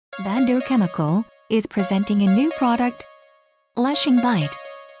Bando Chemical is presenting a new product, Lashing Bite,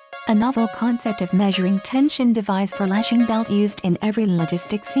 a novel concept of measuring tension device for lashing belt used in every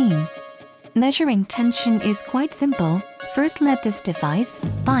logistic scene. Measuring tension is quite simple. First, let this device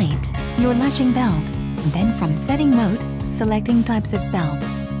bite your lashing belt, then from setting mode, selecting types of belt.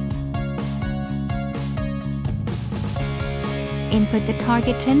 Input the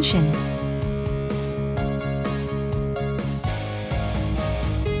target tension.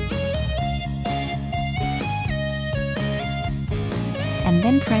 And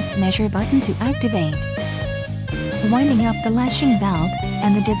then press measure button to activate. Winding up the lashing belt,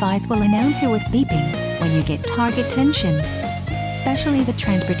 and the device will announce you with beeping when you get target tension. Especially the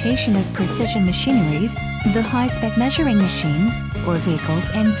transportation of precision machineries, the high-spec measuring machines, or vehicles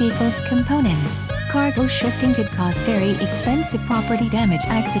and vehicles components, cargo shifting could cause very expensive property damage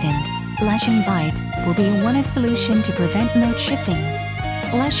accident. Lashing Bite will be a one-off solution to prevent load shifting.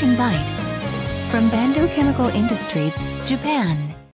 Lashing Bite from Bando Chemical Industries, Japan.